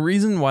the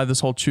reason why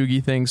this whole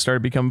cheugy thing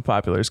started becoming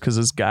popular is because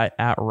this guy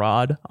at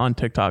Rod on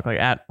TikTok, like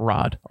at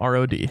Rod,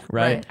 ROD,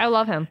 right? I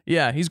love him.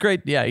 Yeah, he's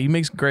great. Yeah, he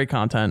makes great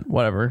content.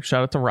 Whatever.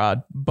 Shout out to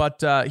Rod.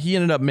 But he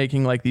ended up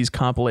making like these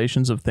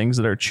compilations of things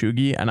that are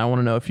cheugy, and I want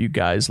to know if you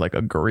guys like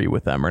agree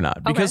with them or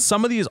not, because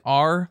some of these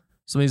are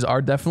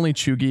definitely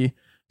cheugy.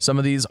 Some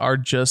of these are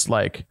just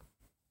like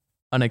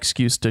an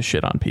excuse to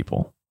shit on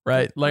people.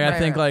 Right. Like, I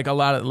think like a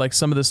lot of like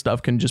some of this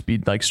stuff can just be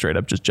like straight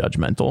up just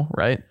judgmental.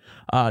 Right.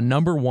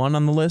 Number one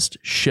on the list,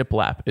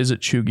 shiplap. Is it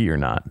cheugy or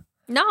not?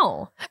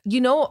 No.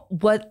 You know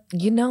what?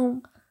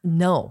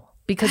 No.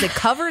 Because it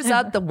covers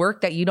up the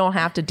work that you don't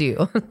have to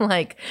do.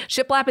 Like,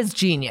 shiplap is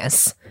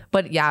genius.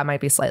 But yeah, it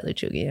might be slightly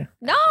cheugy.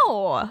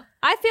 No.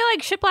 I feel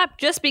like shiplap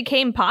just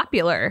became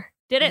popular.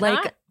 Did it Like,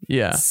 not?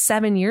 Yeah.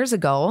 7 years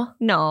ago.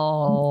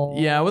 No.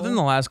 Yeah, within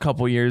the last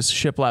couple years,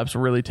 shiplap's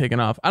really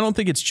taken off. I don't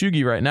think it's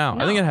Cheugy right now.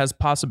 I think it has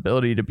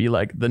possibility to be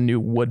like the new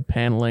wood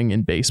paneling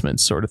in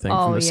basements sort of thing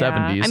from the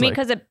 70s. I mean,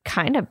 because it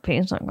kind of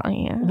paints like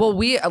Well,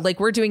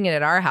 we're doing it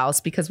at our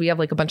house because we have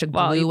like a bunch of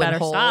glue Well, you and better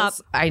holes. stop.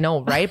 I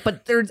know, right?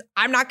 But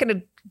I'm not going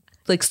to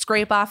like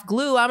scrape off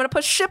glue. I'm going to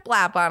put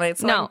shiplap on it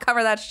so I can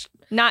cover that.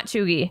 Not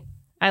Cheugy.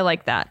 I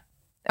like that.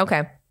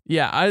 Okay.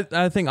 Yeah,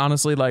 I think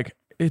honestly, like,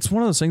 it's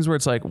one of those things where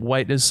it's like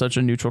white is such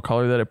a neutral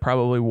color that it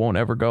probably won't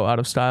ever go out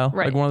of style.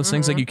 Right. Like one of those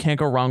things like you can't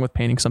go wrong with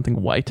painting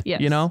something white,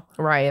 Yes. you know?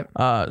 Right.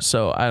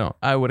 So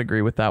I would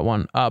agree with that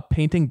one.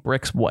 Painting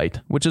bricks white,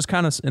 which is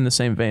kind of in the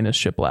same vein as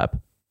shiplap.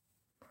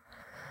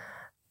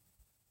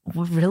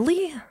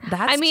 Really?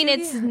 That's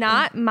It's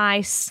not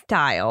my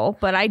style,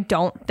 but I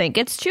don't think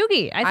it's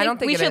Cheugy. I don't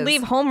think we should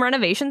leave home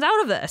renovations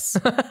out of this.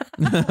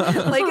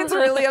 Like, it's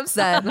really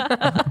upset.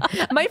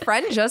 My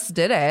friend just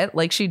did it.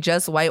 Like, she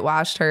just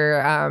whitewashed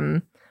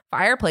her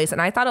fireplace,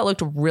 and I thought it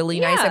looked really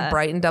nice and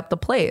brightened up the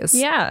place.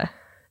 Yeah.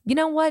 You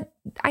know what?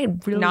 I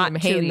really Not am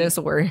hating Cheugy. this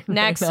word.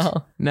 Next.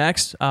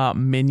 Next,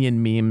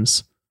 Minion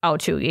memes. Oh,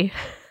 Cheugy.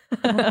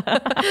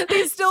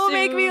 They still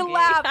make me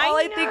laugh. All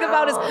I think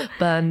about is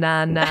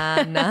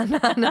banana, na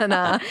na na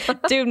na.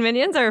 Dude,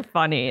 Minions are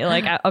funny.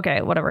 Like,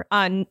 okay, whatever.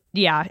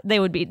 Yeah, they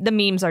would be. The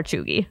memes are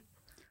Cheugy.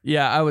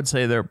 Yeah, I would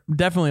say they're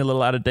definitely a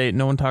little out of date.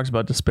 No one talks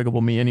about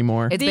Despicable Me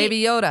anymore. It's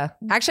Baby Yoda.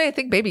 Actually, I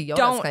think Baby Yoda.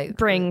 Don't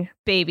bring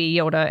Baby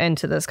Yoda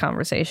into this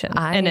conversation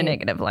in a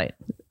negative light.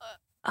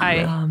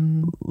 I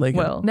like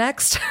will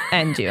next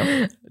end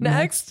you.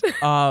 Next.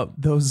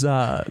 Those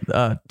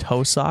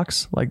toe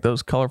socks, like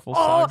those colorful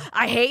Oh, socks.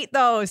 I hate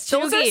those.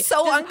 Those are Cheugy.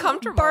 so Just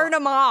uncomfortable. Burn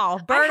them all.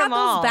 Burn I had them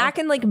all. those back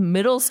in like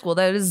middle school.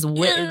 That is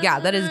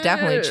that is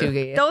definitely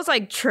Cheugy. Those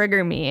like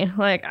trigger me.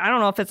 Like, I don't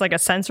know if it's like a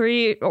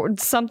sensory or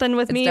something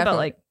with me, but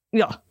like,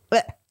 yeah.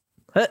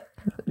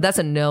 That's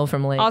a no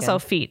from Laken. Also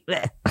feet.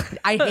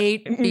 I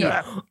hate feet.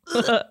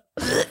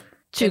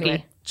 Cheugy.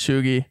 Anyway.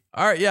 Cheugy.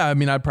 All right, yeah, I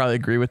mean, I'd probably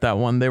agree with that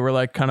one. They were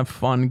like kind of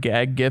fun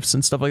gag gifts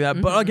and stuff like that.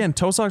 But again,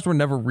 toe socks were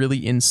never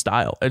really in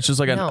style. It's just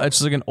like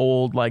an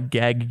old like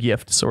gag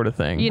gift sort of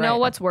thing. You know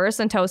what's worse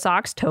than toe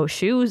socks? Toe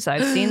shoes.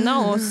 I've seen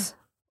those.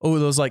 Oh,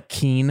 those like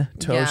Keen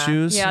toe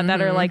shoes. Yeah,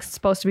 that are like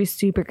supposed to be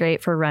super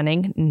great for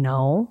running.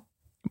 No.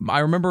 I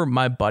remember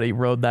my buddy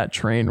rode that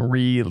train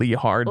really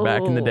hard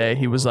back in the day.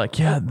 He was like,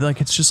 yeah,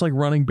 like it's just like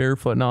running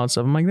barefoot and all that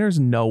stuff. I'm like, there's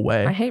no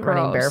way. I hate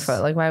running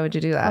barefoot. Like, why would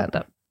you do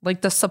that?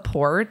 Like the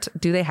support,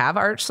 do they have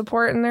arch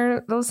support in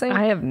those things?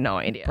 I have no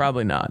idea.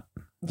 Probably not.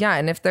 Yeah,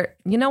 and if they're,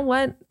 you know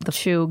what? The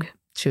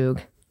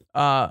Chug.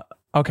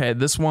 Okay,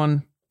 this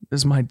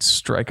might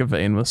strike a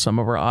vein with some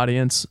of our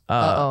audience.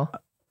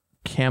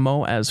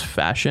 Camo as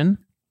fashion.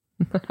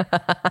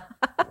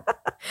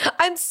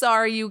 I'm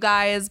sorry, you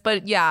guys,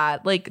 but yeah,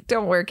 like,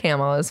 don't wear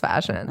camo as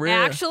fashion. Really?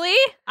 Actually,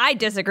 I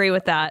disagree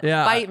with that.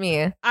 Yeah. Fight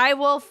me. I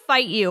will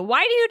fight you.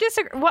 Why do you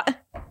disagree? What?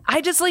 I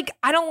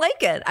don't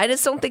like it. I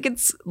just don't think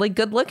it's like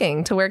good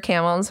looking to wear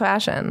camo as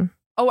fashion.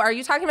 Oh, are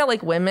you talking about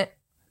like women?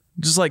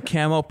 Just like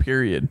camo,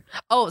 period.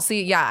 Oh,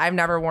 see, yeah, I've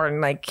never worn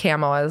like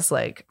camo as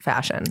like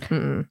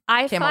fashion.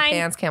 I Camo find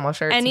pants, camo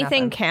shirts,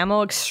 anything nothing.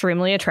 camo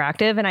extremely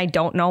attractive, and I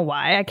don't know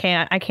why. I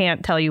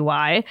can't tell you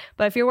why.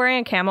 But if you're wearing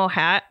a camo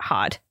hat,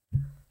 hot.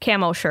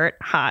 Camo shirt,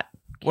 hot.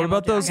 What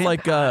about those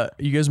like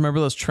you guys remember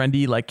those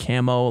trendy like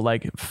camo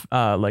like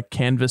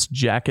canvas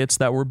jackets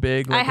that were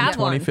big like I have in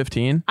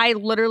 2015? I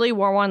literally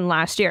wore one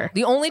last year.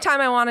 The only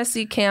time I want to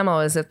see camo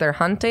is if they're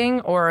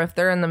hunting or if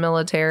they're in the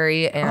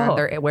military and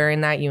they're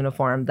wearing that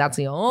uniform. That's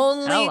the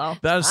only. Hello.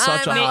 That is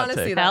such a I hot wanna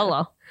see take. that.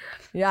 Hello.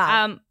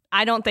 Yeah.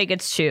 I don't think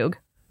it's Chug.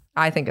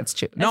 I think it's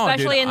true. No,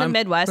 Especially dude, in the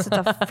Midwest, it's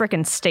a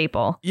freaking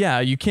staple. Yeah,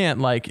 you can't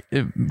like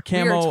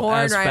camo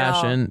as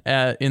fashion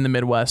in the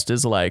Midwest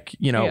is like,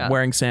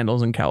 wearing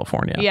sandals in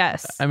California.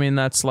 Yes. I mean,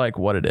 that's like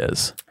what it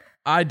is.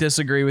 I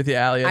disagree with you,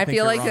 Allie. I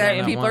feel like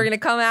that people are going to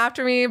come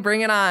after me.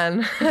 Bring it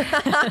on.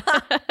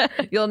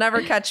 You'll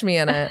never catch me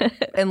in it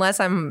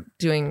unless I'm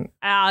doing.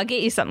 I'll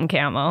get you something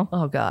camo.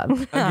 Oh, God.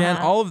 Again,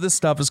 all of this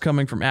stuff is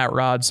coming from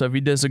 @Rod. So if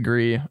you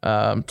disagree, sorry,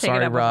 up with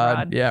Rod.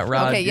 Rod. Yeah,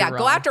 Rod. Okay, yeah, you're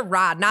go wrong. after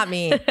Rod, not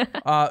me.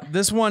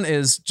 This one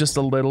is just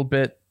a little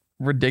bit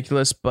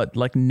ridiculous, but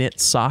like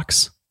knit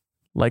socks,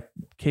 like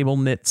cable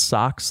knit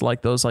socks,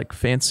 like those like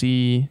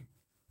fancy.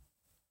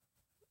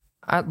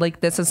 Like,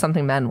 this is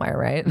something men wear,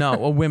 right? No,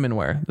 well, women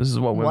wear. This is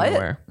what women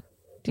wear.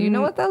 Do you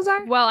know what those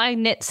are? Well, I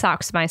knit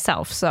socks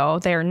myself, so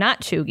they're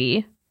not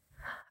Cheugy.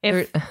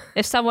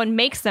 If someone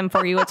makes them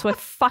for you, it's with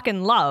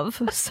fucking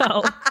love.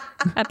 So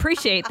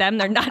appreciate them.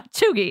 They're not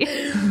Cheugy.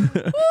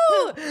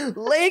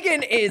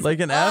 Laken is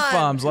Like an fun.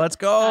 F-bombs. Let's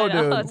go, I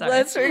know, dude. sorry.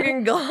 Let's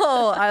freaking go.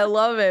 I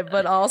love it.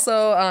 But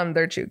also,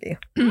 they're chuggy.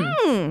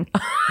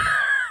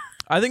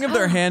 I think if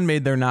they're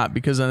handmade, they're not,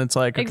 because then it's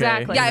like, okay,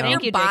 Exactly. Yeah, Thank if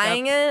you're you, Jacob.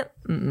 buying it,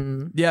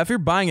 Yeah, if you're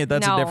buying it,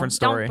 that's a No, different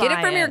story. don't Get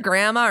it from your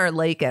grandma or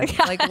Laken.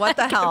 Like, what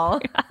the hell?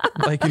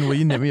 Laken, will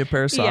you knit me a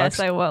pair of socks? Yes,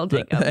 I will,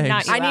 Jacob.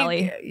 Thanks. Not you,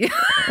 Allie.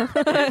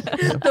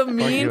 The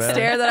mean you, Allie.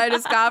 stare that I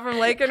just got from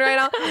Laken right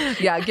now.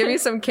 Yeah, give me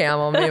some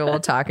camel. Maybe we'll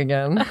talk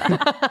again.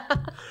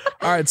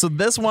 All right, so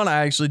this one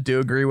I actually do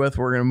agree with.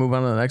 We're going to move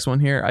on to the next one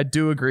here. I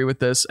do agree with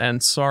this,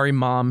 and sorry,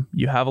 Mom,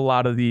 you have a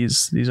lot of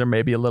these. These are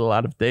maybe a little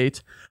out of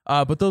date,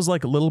 but those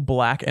like little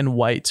black and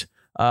white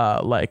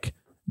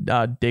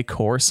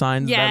decor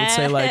signs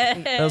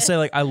that'll say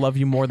like I love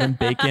you more than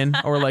bacon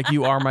or like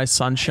you are my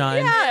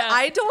sunshine. Yeah,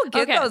 I don't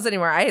get Okay. those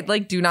anymore. I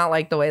like do not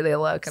like the way they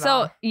look. At So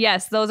all.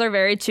 yes, those are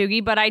very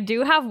chuggy, but I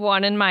do have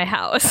one in my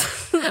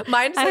house.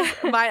 Mine says,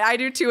 I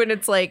do too, and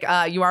it's like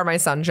you are my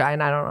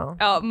sunshine. I don't know.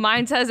 Oh,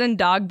 mine says in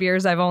dog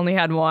beers I've only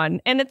had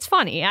one. And it's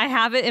funny. I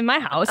have it in my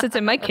house. It's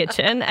in my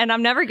kitchen and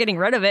I'm never getting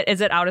rid of it.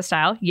 Is it out of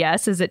style?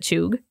 Yes. Is it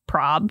chug?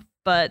 Prob.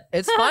 But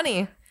It's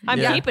funny. I'm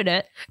Yeah. keeping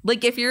it.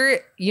 Like if you're,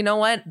 you know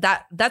what,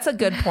 that's a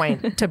good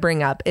point to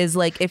bring up is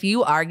like if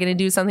you are going to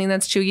do something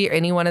that's chuggy or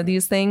any one of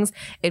these things,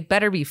 it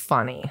better be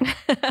funny.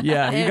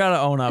 Yeah, you got to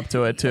own up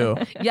to it too.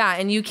 Yeah.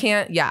 And you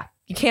can't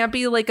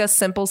be like a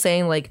simple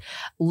saying like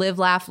live,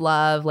 laugh,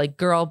 love, like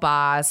girl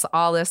boss,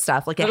 all this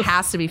stuff. Like it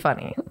has to be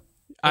funny.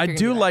 I you're gonna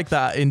do do that. like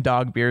that in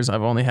dog beers.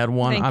 I've only had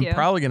one. Thank I'm you.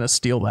 probably going to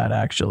steal that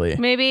actually.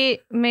 Maybe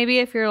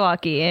if you're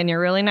lucky and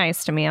you're really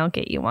nice to me, I'll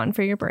get you one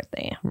for your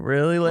birthday.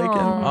 Really, Laken?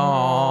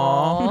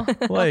 Aw.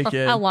 Aww.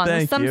 Laken, Along with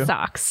thank some you.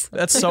 socks.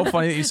 That's so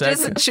funny that you said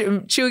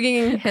Just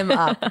chugging him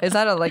up. Is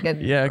that like a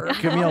yeah,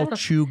 get me all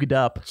chuged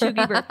up.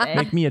 Chuggy birthday.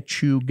 Make me a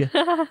chug.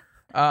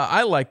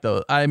 I like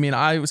those. I mean,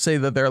 I would say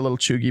that they're a little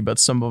chuggy, but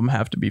some of them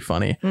have to be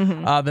funny.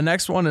 Mhm. The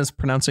next one is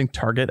pronouncing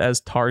Target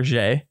as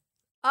Target.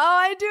 Oh,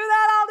 I do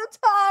that all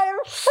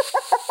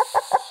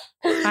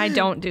the time. I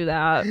don't do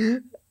that.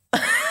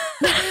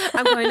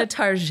 I'm going to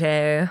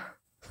Target.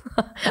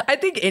 I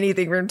think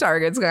anything from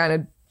Target's kind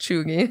of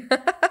chuggy.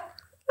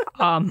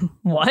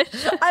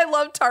 What? I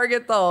love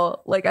Target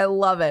though. Like I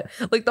love it.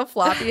 Like the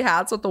floppy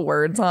hats with the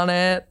words on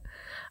it.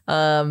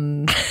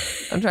 I'm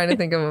trying to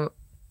think of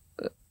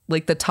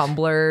like the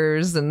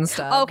tumblers and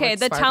stuff. Okay, with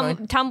the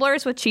sparkling-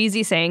 tumblers with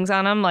cheesy sayings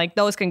on them, like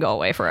those can go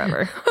away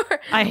forever.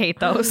 I hate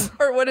those.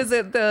 Or what is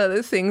it?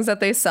 The things that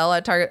they sell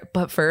at Target.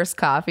 But first,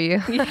 coffee.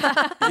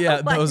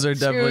 Yeah, those are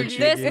definitely chuggy. chuggy.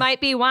 This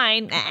might be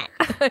wine.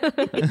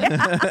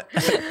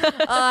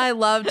 I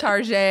love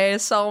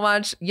Target so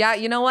much. Yeah,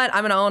 you know what?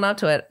 I'm gonna own up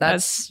to it.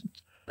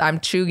 I'm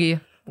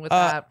chuggy with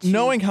that.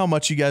 Knowing how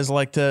much you guys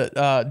like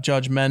to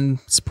judge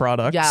men's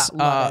products, Yeah,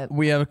 love it.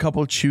 we have a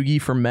couple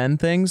chuggy for men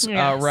things.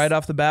 Yes. Right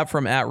off the bat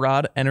from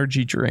 @Rod,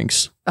 energy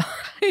drinks.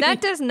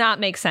 That does not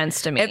make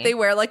sense to me. If they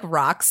wear like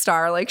rock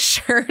star like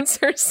shirts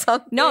or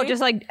something. No,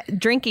 just like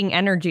drinking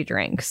energy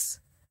drinks.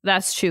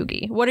 That's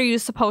chuggy. What are you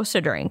supposed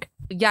to drink?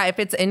 yeah, if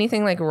it's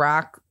anything like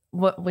rock.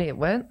 What? Wait,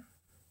 what?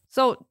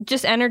 So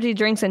just energy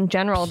drinks in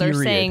general, they're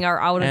Period. saying are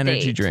out of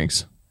Energy date.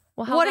 drinks.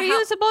 Well, how What the are hell-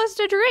 you supposed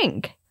to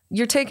drink?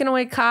 You're taking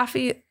away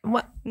coffee.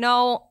 What?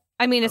 No,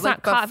 I mean it's Like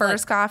not the coffee.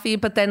 first coffee,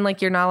 but then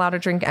like you're not allowed to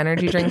drink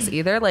energy drinks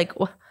either. Like,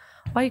 why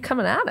are you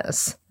coming at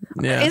us?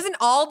 Yeah. Isn't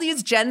all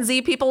these Gen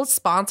Z people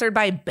sponsored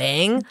by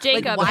Bang?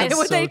 Jacob, like, why That's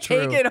would so they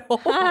true. take it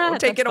home?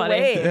 Take it That's funny.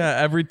 away. Yeah,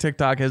 every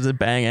TikTok has a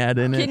bang ad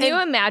in it. Can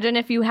you imagine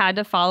if you had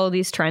to follow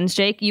these trends,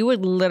 Jake? You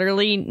would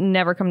literally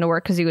never come to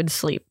work because you would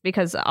sleep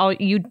because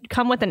you'd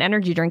come with an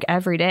energy drink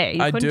every day.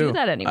 You I couldn't do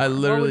that anymore. I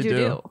literally what would you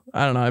do?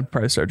 I don't know. I'd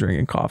probably start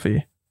drinking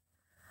coffee,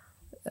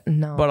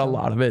 No, but a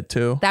lot of it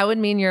too. that would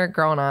mean you're a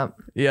grown up.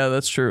 Yeah,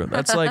 that's true.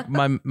 That's like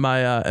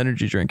my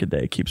energy drink a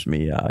day keeps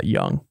me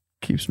young.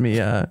 Keeps me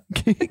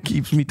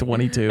keeps me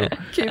 22.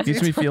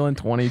 Keeps me feeling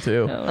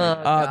 22.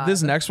 God.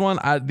 This next one,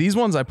 these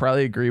ones I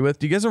probably agree with.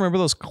 Do you guys remember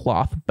those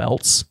cloth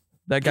belts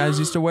that guys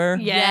used to wear?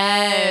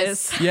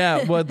 Yes.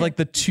 Yeah, with like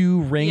the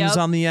two rings Yep.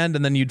 on the end,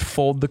 and then you'd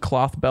fold the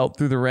cloth belt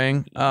through the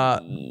ring.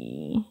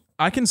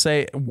 I can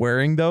say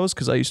wearing those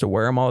because I used to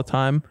wear them all the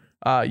time.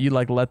 You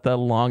like let the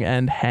long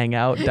end hang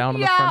out down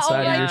on the front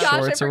side of your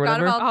shorts I or forgot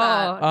whatever.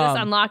 about Oh,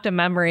 this unlocked a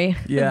memory.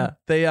 Yeah,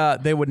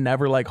 they would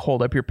never like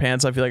hold up your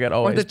pants. I feel like I'd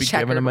always the be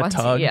giving them a checkered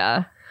ones. tug.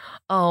 Yeah.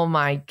 Oh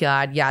my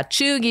God. Yeah.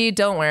 Chuggy,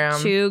 don't wear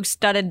them. Chug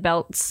studded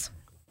belts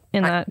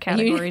in that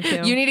category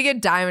too. You need to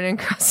get diamond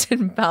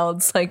encrusted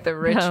belts like the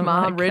rich Oh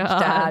my mom, rich God.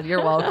 dad.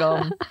 You're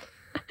welcome.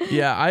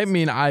 Yeah, I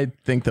mean, I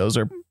think those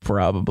are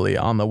probably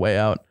on the way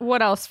out.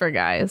 What else for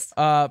guys?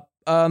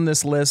 On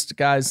this list,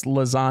 guys,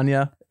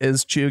 lasagna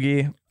is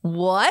chuggy.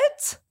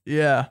 What?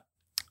 Yeah.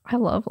 I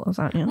love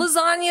lasagna.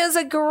 Lasagna is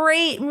a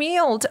great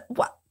meal.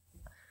 What?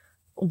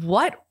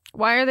 What?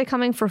 Why are they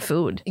coming for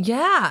food?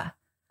 Yeah.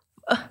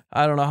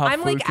 I don't know how I'm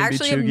food like can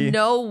actually be chuggy. have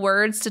no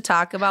words to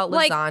talk about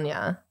Like-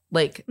 lasagna.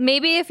 Like,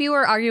 Maybe if you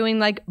were arguing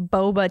like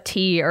boba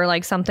tea or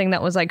like something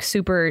that was like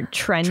super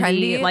trendy.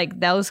 Trendy? like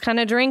those kind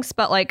of drinks,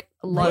 but like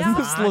When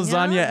was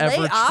lasagna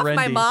ever lay off my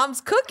trendy?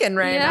 mom's cooking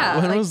right Yeah. now.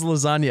 When Like, was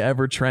lasagna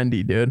ever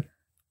trendy, dude?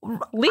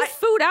 leave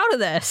food out of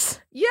this.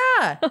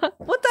 yeah.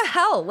 What the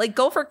hell? Like,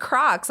 go for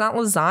Crocs, not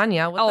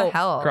lasagna. What Oh, the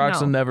hell?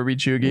 Crocs no. will never be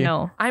chuggy.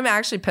 No. I'm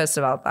actually pissed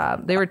about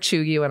that. They were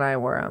chuggy when I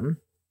wore them.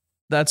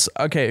 that's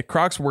okay.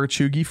 Crocs were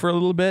chuggy for a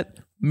little bit.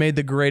 Made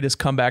the greatest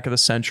comeback of the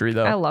century,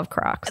 though. I love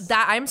Crocs.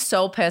 That I'm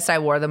so pissed I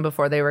wore them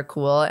before they were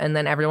cool, and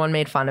then everyone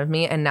made fun of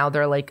me, and now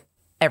they're like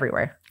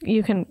everywhere.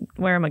 You can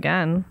wear them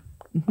again.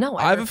 No,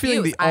 I have a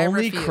feeling the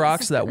only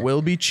Crocs that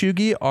will be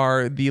chuggy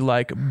are the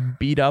like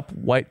beat up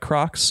white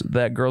Crocs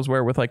that girls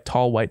wear with like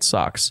tall white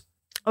socks.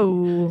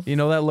 Oh, You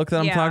know that look that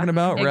I'm talking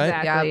about, right?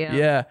 exactly,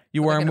 Yeah,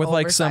 you wear Like them an with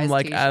like some oversized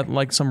like t-shirt.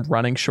 like some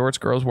running shorts.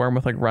 Girls wear them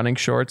with like running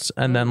shorts,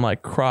 and then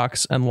like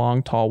Crocs and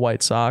long tall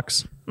white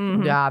socks.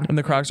 Yeah, And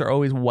the Crocs are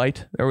always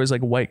white. They're always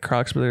like white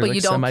Crocs, but they're but like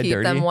you don't semi keep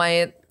dirty. them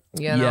white.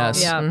 You know?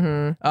 Yes.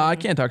 Yeah. I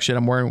can't talk shit.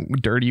 I'm wearing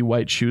dirty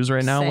white shoes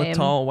right now with Same.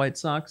 tall white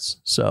socks.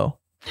 So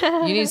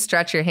You need to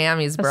stretch your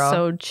hammies, bro.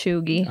 so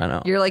chuggy. I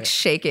know. You're like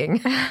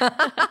shaking.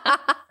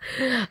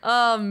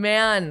 Oh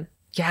man.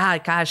 Yeah,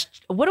 gosh.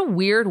 What a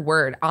weird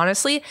word.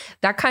 Honestly,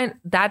 that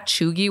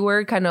chuggy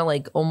word kind of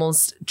like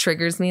almost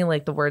triggers me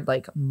like the word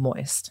like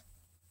moist.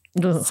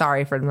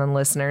 Sorry for the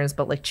listeners,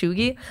 but like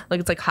chuggy, like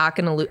it's like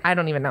hocking a I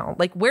don't even know.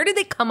 Like where did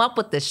they come up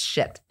with this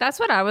shit? That's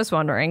what I was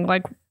wondering.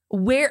 Like,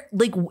 Where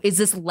like is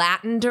this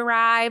Latin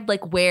derived?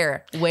 Like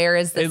where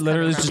is this? It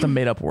literally is coming just a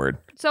made up word.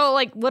 so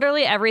like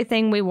literally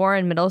everything we wore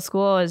in middle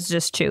school is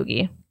just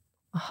chuggy.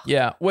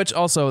 Yeah, which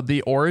also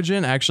the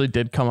origin actually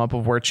did come up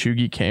of where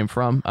chuggy came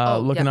from.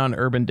 Looking on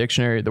Urban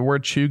Dictionary, the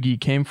word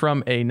chuggy came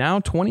from a now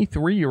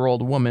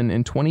 23-year-old woman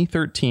in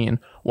 2013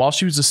 while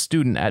she was a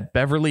student at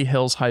Beverly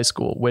Hills High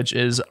School, which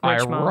is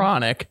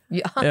ironic.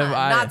 Yeah, if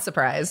not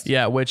surprised.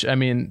 Yeah, which I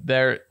mean,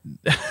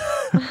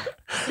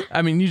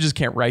 I mean, you just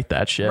can't write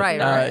that shit.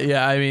 Right.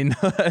 Yeah, I mean,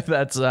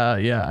 that's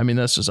I mean,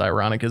 that's just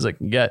ironic as it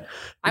can get.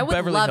 I would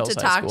Beverly love Hills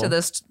to High talk to School.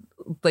 this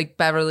like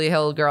Beverly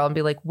Hill girl and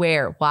be like,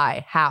 where,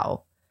 why,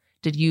 how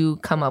did you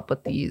come up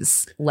with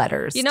these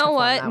letters? You to know form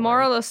what? that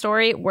Moral word? of the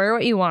story, wear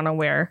what you want to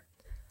wear.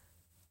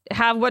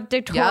 Have what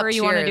decor Yep,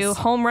 you want to do. cheers.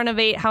 Home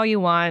renovate how you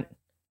want.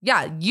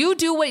 Yeah, you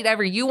do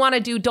whatever you want to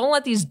do. Don't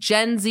let these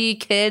Gen Z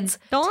kids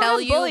Don't let tell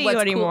them you bully you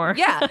what's anymore. Cool.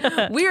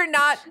 Yeah, we are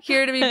not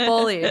here to be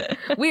bullied.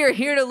 We are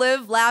here to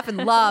live, laugh, and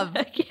love.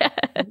 Yeah.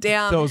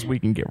 Damn. Those we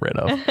can get rid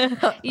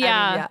of.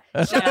 Yeah.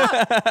 Shut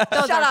up.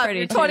 Those Shut are up. pretty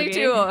You're 22.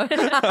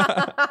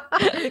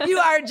 You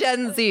are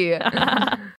Gen Z.